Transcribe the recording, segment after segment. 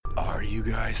you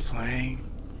guys playing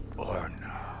or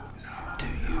no? Do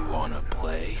you want to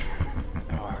play?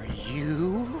 Are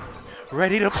you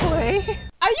ready to play?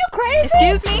 Are you crazy?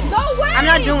 Excuse me? No way! I'm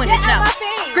not doing this now.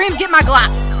 Screams, get my Glock.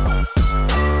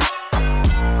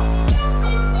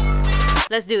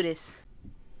 Let's do this.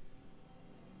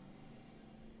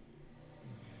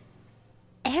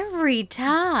 Every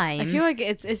time. I feel like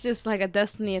it's just like a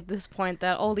destiny at this point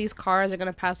that all these cars are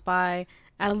gonna pass by,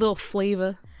 add a little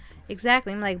flavor.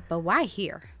 Exactly. I'm like, but why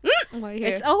here? Why here?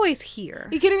 It's always here.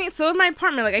 You kidding me? So in my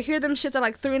apartment, like I hear them shits at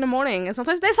like 3 a.m, and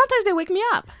sometimes they wake me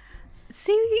up.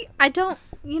 See, I don't,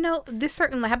 this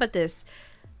certain, how about this?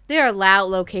 There are loud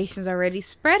locations already.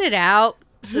 Spread it out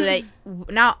so that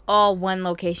not all one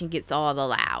location gets all the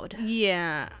loud.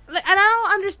 Yeah, like, and I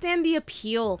don't understand the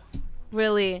appeal,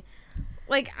 really.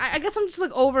 Like, I guess I'm just,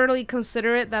 like, overly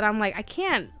considerate that I'm, like, I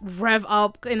can't rev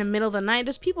up in the middle of the night.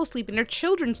 There's people sleeping. There's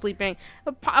children sleeping.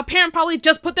 A parent probably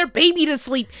just put their baby to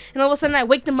sleep, and all of a sudden I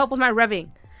wake them up with my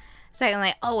revving. It's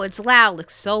like, oh, it's loud. Like,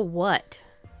 so what?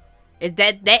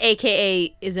 That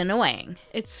AKA is annoying.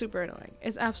 It's super annoying.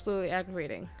 It's absolutely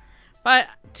aggravating. But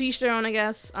to each their own, I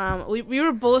guess. We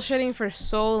were bullshitting for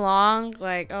so long.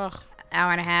 Like, ugh.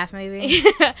 Hour and a half, maybe?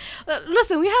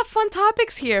 Listen, we have fun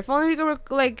topics here. If only we could,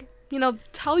 like...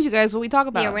 tell you guys what we talk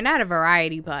about. Yeah, we're not a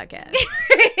variety podcast.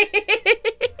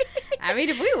 I mean,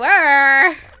 if we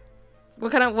were.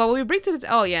 What will we bring to the...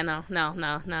 Oh, yeah, no.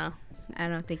 I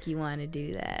don't think you want to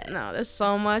do that. No, there's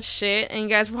so much shit, and you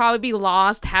guys will probably be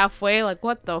lost halfway. Like,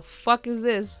 what the fuck is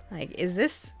this? Like, is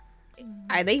this...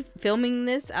 Are they filming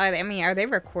this? Are they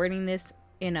recording this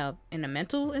in a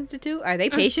mental institute? Are they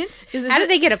patients? How do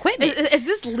they get equipment? Is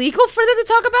this legal for them to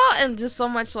talk about? And just so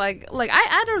much like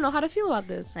I don't know how to feel about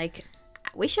this. Like,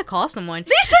 we should call someone.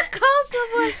 They should call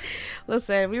someone.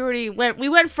 Listen, we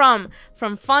went from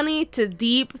funny to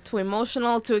deep to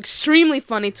emotional to extremely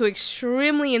funny to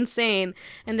extremely insane,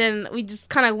 and then we just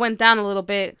kind of went down a little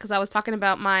bit because I was talking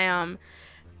about my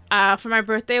for my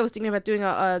birthday I was thinking about doing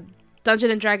a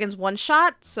Dungeons and Dragons one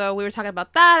shot, so we were talking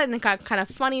about that, and it got kind of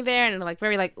funny there, and like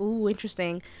very like ooh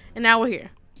interesting, and now we're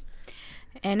here.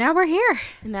 Talking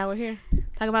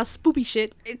about spoopy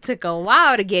shit. It took a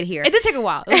while to get here. It did take a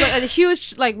while. It was like a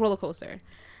huge like roller coaster.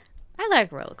 I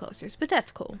like roller coasters, but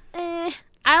that's cool. I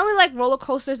only like roller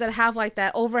coasters that have like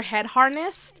that overhead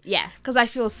harness. Yeah, because I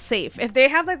feel safe. If they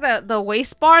have like the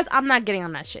waist bars, I'm not getting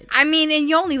on that shit. I mean, and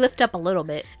you only lift up a little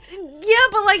bit. Yeah,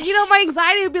 but like, my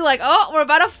anxiety would be like, oh, we're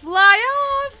about to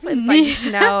fly off. It's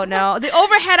like, no. The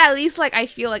overhead, at least, like, I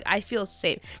feel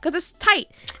safe. Because it's tight.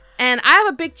 And I have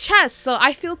a big chest, so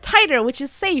I feel tighter, which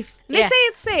is safe. And they say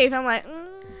it's safe. I'm like,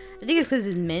 I think it's because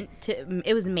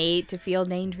it was made to feel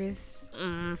dangerous.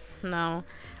 No.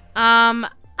 I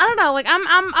don't know. Like,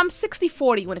 I'm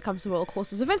 60-40 when it comes to roller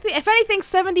coasters. If anything,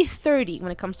 70-30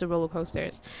 when it comes to roller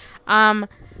coasters.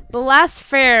 The last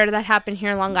fair that happened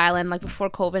here in Long Island, like before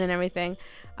COVID and everything,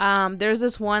 there's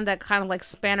this one that kind of like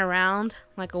span around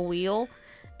like a wheel,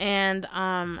 and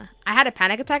I had a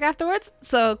panic attack afterwards.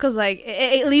 So, cause like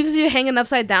it leaves you hanging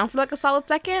upside down for like a solid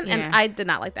second, and I did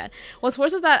not like that. What's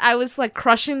worse is that I was like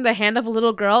crushing the hand of a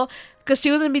little girl because she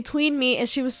was in between me, and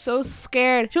she was so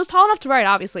scared. She was tall enough to ride,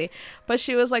 obviously, but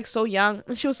she was like so young,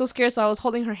 and she was so scared. So I was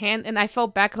holding her hand, and I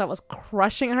felt bad because I was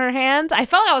crushing her hand. I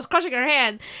felt like I was crushing her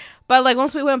hand. But, like,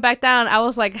 once we went back down, I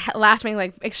was, like, laughing,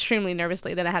 like, extremely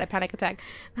nervously. Then I had a panic attack.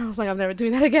 I was like, I'm never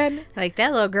doing that again. Like,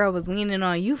 that little girl was leaning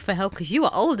on you for help because you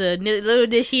were older. Little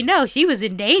did she know she was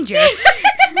in danger.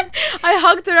 I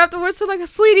hugged her afterwards. So, like,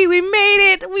 sweetie, we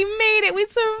made it. We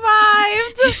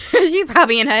survived. She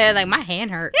probably in her head, like, my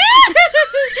hand hurt.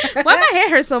 Why my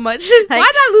hand hurt so much? Like,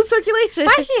 why not lose circulation?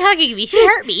 Why is she hugging me? She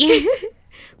hurt me.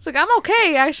 It's like, I'm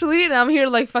okay, actually. And I'm here,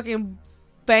 like, fucking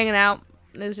banging out.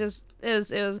 It's just...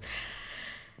 It was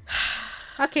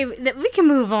okay, we can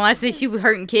move on since you were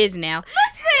hurting kids now.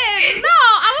 Listen, no,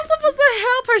 I was supposed to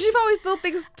help her. She probably still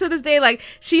thinks to this day like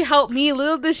she helped me.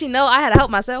 Little did she know I had to help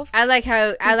myself. I like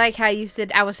how you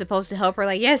said I was supposed to help her.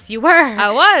 Like, yes, you were. I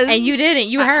was, and you didn't.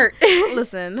 You hurt.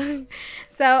 Listen.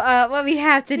 So what we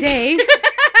have today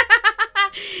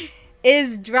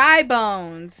is Dry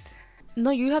Bones.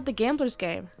 No, you have the Gambler's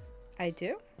Game. I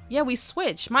do. Yeah, we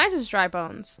switch. Mine is Dry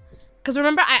Bones. Because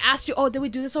remember, I asked you, did we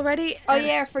do this already? Oh,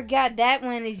 yeah, I forgot. That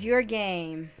one is your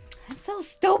game. I'm so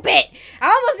stupid. I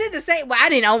almost did the same. Well, I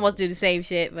didn't almost do the same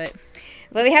shit, but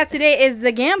what we have today is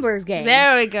the Gambler's Game.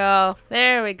 There we go.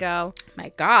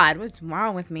 My God, what's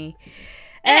wrong with me?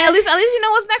 At least you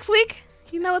know what's next week.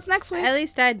 You know what's next week. At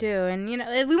least I do. And,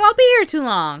 we won't be here too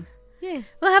long. Yeah.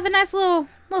 We'll have a nice little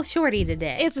shorty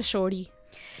today. It's a shorty.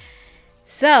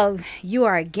 So, you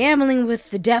are gambling with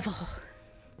the devil.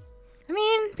 I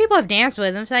mean, people have danced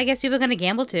with him, so I guess people are going to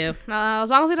gamble too. As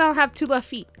long as they don't have 2 left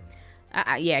feet.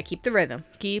 Yeah, keep the rhythm.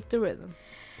 Keep the rhythm.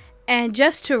 And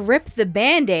just to rip the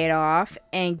Band-Aid off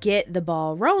and get the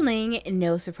ball rolling,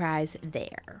 no surprise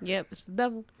there. Yep, it's the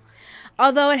devil.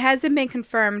 Although it hasn't been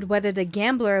confirmed whether the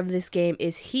gambler of this game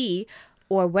is he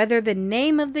or whether the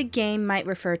name of the game might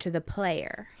refer to the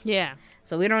player. Yeah.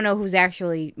 So we don't know who's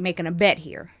actually making a bet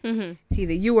here. Mm-hmm. It's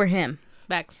either you or him.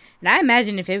 Backs. And I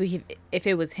imagine if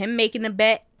it was him making the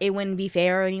bet, it wouldn't be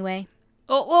fair anyway.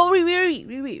 Oh, well,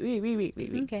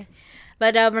 Okay.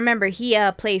 But remember, he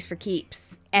plays for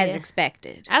keeps, as Yeah.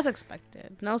 expected. As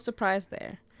expected. No surprise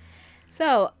there.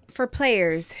 So, for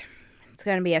players, it's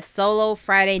going to be a solo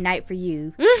Friday night for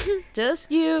you.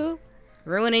 Just you.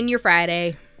 Ruining your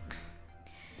Friday.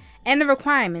 And the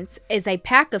requirements is a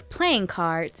pack of playing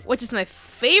cards, Which is my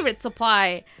favorite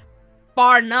supply,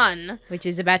 bar none. which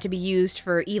is about to be used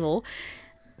for evil,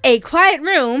 a quiet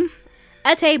room,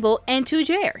 a table, and 2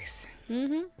 chairs.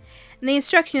 Mm-hmm. And the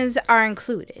instructions are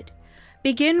included.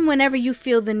 Begin whenever you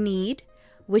feel the need,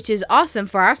 which is awesome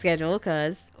for our schedule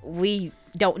because we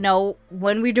don't know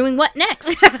when we're doing what next.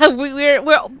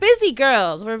 we're busy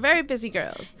girls. We're very busy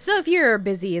girls. So if you're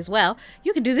busy as well,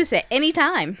 you can do this at any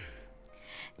time.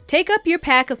 Take up your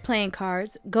pack of playing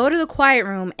cards, go to the quiet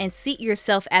room, and seat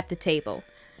yourself at the table.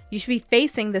 You should be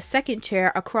facing the second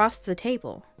chair across the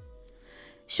table.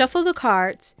 Shuffle the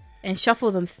cards and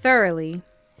shuffle them thoroughly.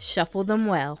 Shuffle them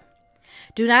well.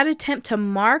 Do not attempt to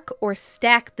mark or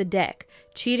stack the deck.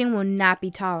 Cheating will not be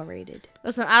tolerated.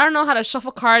 Listen, I don't know how to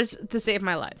shuffle cards to save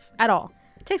my life at all.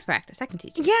 It takes practice. I can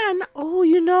teach you. Yeah. Oh,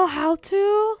 you know how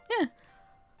to? Yeah.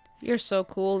 You're so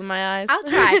cool in my eyes. I'll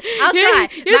try. I'll You're- try.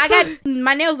 you're I so- got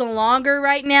my nails are longer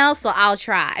right now, so I'll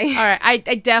try. All right,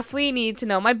 I definitely need to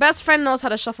know. My best friend knows how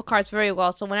to shuffle cards very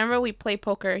well, so whenever we play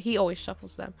poker, he always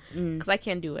shuffles them because I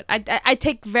can't do it. I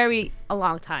take a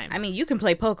long time. I mean, you can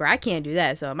play poker. I can't do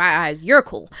that, so in my eyes, you're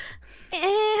cool.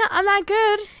 I'm not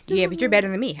good. Yeah, but you're better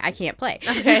than me. I can't play.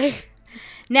 Okay.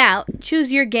 Now,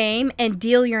 choose your game and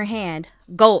deal your hand.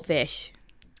 Goldfish.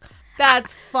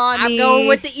 That's funny. I'm going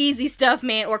with the easy stuff,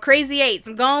 man. Or crazy eights.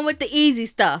 I'm going with the easy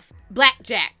stuff.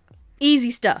 Blackjack.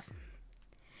 Easy stuff.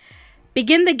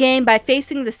 Begin the game by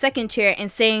facing the second chair and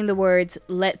saying the words,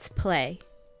 "Let's play."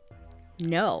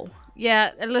 No.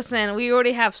 Yeah, listen, we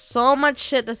already have so much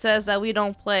shit that says that we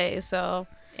don't play, so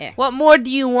Yeah. what more do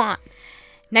you want?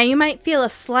 Now you might feel a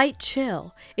slight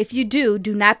chill. If you do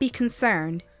not be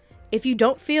concerned. If you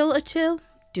don't feel a chill,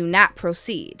 do not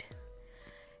proceed.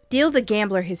 Deal the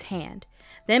gambler his hand.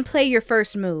 Then play your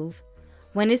first move.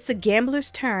 When it's the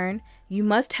gambler's turn, you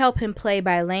must help him play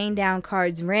by laying down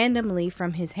cards randomly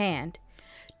from his hand.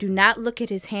 Do not look at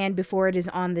his hand before it is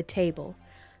on the table.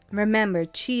 Remember,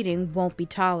 cheating won't be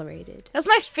tolerated. That's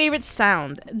my favorite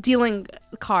sound, dealing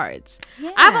cards.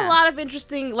 I have a lot of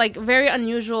interesting, like, very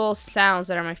unusual sounds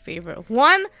that are my favorite.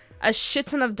 One, a shit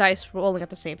ton of dice rolling at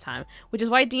the same time, which is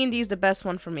why D&D is the best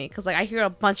one for me, because, like, I hear a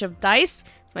bunch of dice.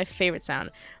 It's my favorite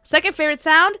sound. Second favorite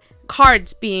sound,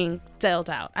 cards being dealt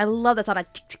out. I love that sound.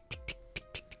 Like, tick, tick, tick, tick, tick,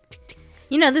 tick, tick, tick.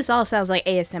 You know, this all sounds like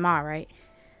ASMR, right?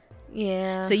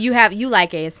 Yeah. So you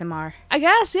like ASMR. I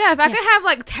guess, yeah. If I could have,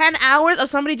 like, 10 hours of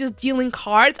somebody just dealing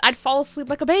cards, I'd fall asleep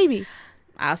like a baby.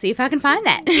 I'll see if I can find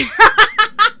that.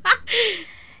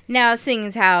 Now, seeing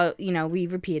as how, we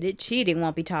repeated, cheating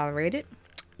won't be tolerated.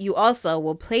 You also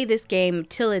will play this game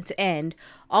till its end.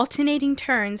 Alternating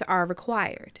turns are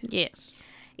required. Yes.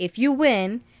 If you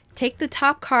win, take the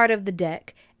top card of the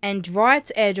deck and draw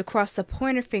its edge across the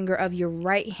pointer finger of your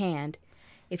right hand.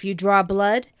 If you draw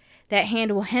blood, that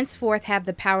hand will henceforth have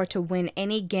the power to win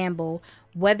any gamble,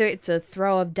 whether it's a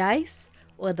throw of dice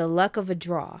or the luck of a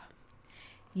draw.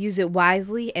 Use it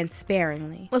wisely and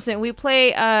sparingly. Listen, we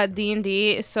play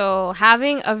D&D, so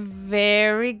having a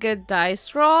very good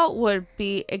dice roll would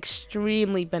be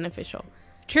extremely beneficial.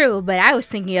 True, but I was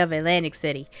thinking of Atlantic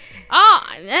City. Oh,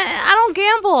 I don't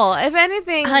gamble. If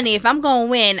anything, Honey, if I'm going to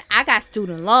win, I got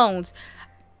student loans.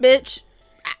 Bitch,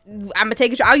 I'm going to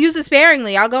take it. I'll use it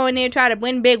sparingly. I'll go in there and try to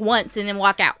win big once and then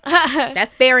walk out.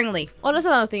 That's sparingly. well, that's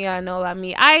another thing you gotta know about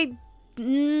me. I'm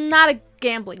not a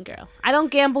gambling girl. I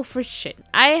don't gamble for shit.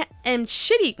 I am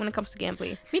shitty when it comes to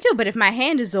gambling. Me too, but if my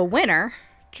hand is a winner,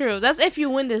 True. That's if you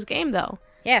win this game, though.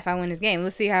 yeah, if I win this game,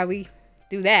 let's see how we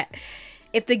do that.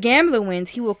 If the gambler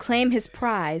wins, he will claim his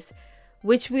prize,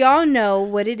 which we all know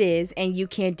what it is, and you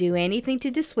can't do anything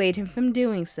to dissuade him from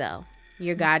doing so.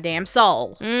 Your goddamn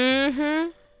soul. Mm-hmm.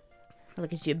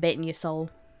 Look at you betting your soul.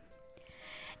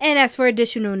 And as for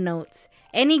additional notes,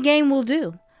 any game will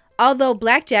do. Although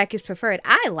blackjack is preferred,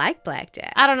 I like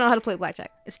blackjack. I don't know how to play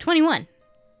blackjack. It's 21.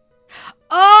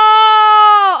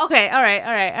 Oh, Okay. All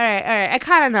right. I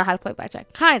kind of know how to play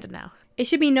blackjack. Kind of now. It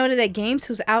should be noted that games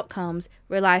whose outcomes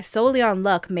rely solely on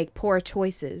luck make poor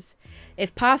choices.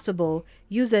 If possible,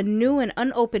 use a new and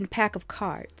unopened pack of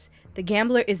cards. The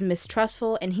gambler is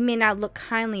mistrustful and he may not look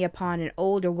kindly upon an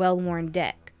old or well-worn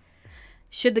deck.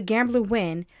 Should the gambler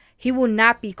win, he will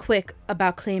not be quick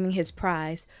about claiming his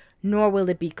prize, nor will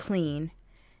it be clean.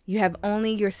 You have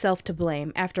only yourself to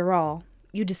blame. After all,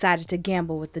 you decided to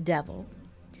gamble with the devil.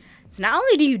 So not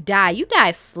only do you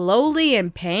die slowly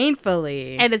and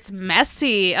painfully. And it's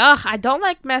messy. Ugh, I don't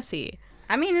like messy.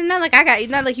 I mean, it's not like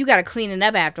you gotta clean it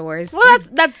up afterwards. Well,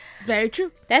 that's very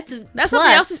true. That's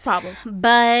somebody else's problem.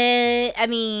 But I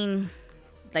mean,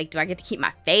 like, do I get to keep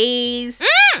my face?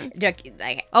 Do I,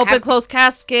 like, Open, close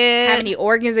casket. How many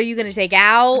organs are you gonna take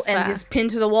out and just pin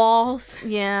to the walls?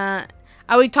 Yeah.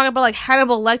 Are we talking about like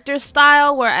Hannibal Lecter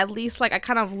style, where at least like I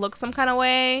kind of look some kind of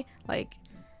way, like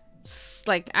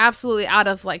absolutely out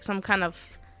of like some kind of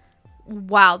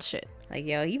wild shit? Like,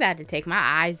 yo, you about to take my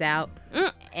eyes out,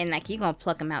 and like you gonna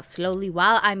pluck them out slowly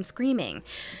while I'm screaming.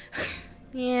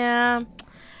 Yeah,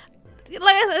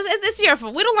 like it's your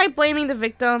fault. We don't like blaming the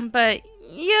victim, but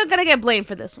you're gonna get blamed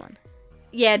for this one.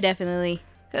 Yeah, definitely.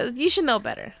 Cause you should know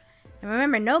better. And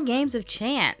remember, no games of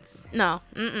chance. No.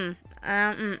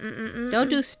 Don't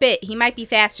do spit. He might be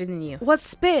faster than you. What's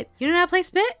spit? You don't know how to play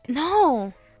spit?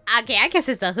 No. Okay, I guess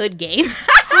it's a hood game.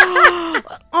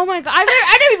 Oh my god,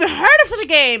 I never even heard of such a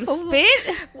game.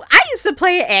 Spit? I used to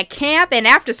play it at camp and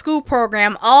after school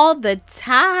program all the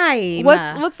time.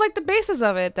 What's like the basis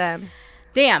of it then?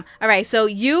 Damn. All right, so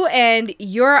you and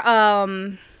your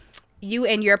opponent,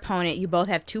 you both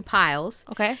have two piles.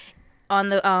 Okay. On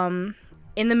the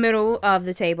in the middle of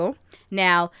the table.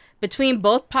 Now, between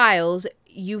both piles,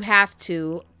 you have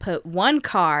to put one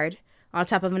card on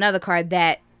top of another card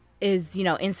that is,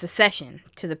 in succession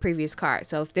to the previous card.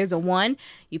 So if there's a 1,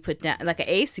 you put down, like an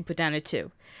ace, you put down a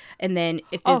 2. And then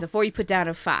if there's a 4, you put down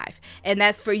a 5. And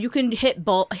that's for, you can hit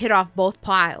off both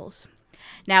piles.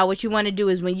 Now, what you want to do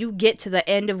is when you get to the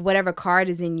end of whatever card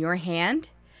is in your hand,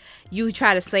 you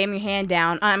try to slam your hand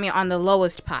down, on the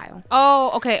lowest pile.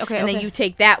 Oh, okay. And then you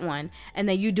take that one, and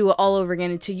then you do it all over again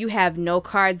until you have no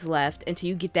cards left, until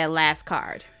you get that last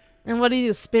card. And what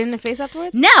do? Spin in the face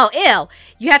afterwards? No,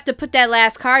 you have to put that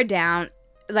last card down,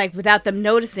 like, without them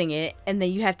noticing it, and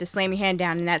then you have to slam your hand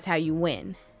down, and that's how you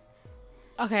win.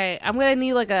 Okay, I'm gonna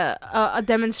need like a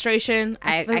demonstration.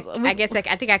 I guess I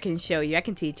think I can show you. I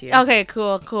can teach you. Okay,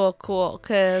 cool.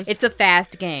 Cause it's a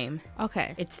fast game.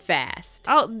 Okay, it's fast.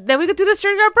 Oh, then we could do this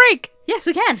during our break. Yes,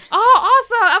 we can. Oh,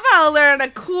 awesome! I'm about to learn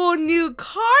a cool new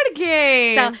card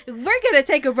game. So we're gonna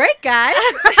take a break, guys.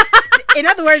 In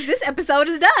other words, this episode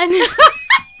is done.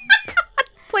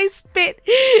 Play spit.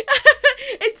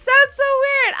 It sounds so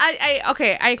weird.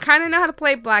 I kind of know how to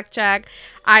play blackjack.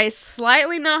 I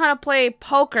slightly know how to play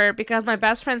poker because my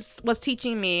best friend was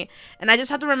teaching me, and I just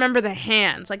have to remember the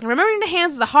hands. Like, remembering the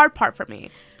hands is the hard part for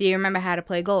me. Do you remember how to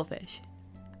play goldfish?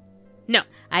 No.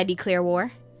 I declare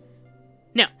war?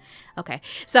 No. Okay.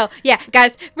 So, yeah,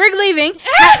 guys, we're leaving.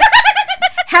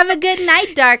 Have a good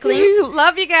night, darklings.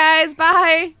 Love you guys.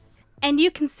 Bye. And you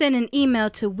can send an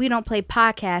email to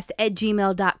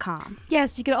wedon'tplaypodcast@gmail.com.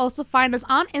 Yes, you can also find us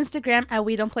on Instagram at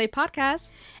We Don't Play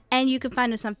Podcast. And you can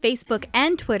find us on Facebook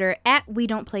and Twitter at We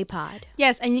Don't Play Pod.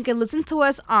 Yes, and you can listen to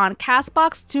us on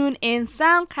CastBox, TuneIn,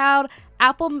 SoundCloud,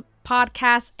 Apple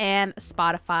Podcasts, and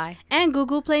Spotify. And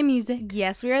Google Play Music.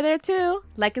 Yes, we are there too.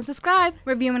 Like and subscribe.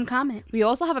 Review and comment. We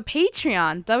also have a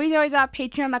Patreon,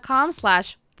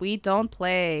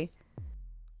 www.patreon.com/WeDon'tPlay.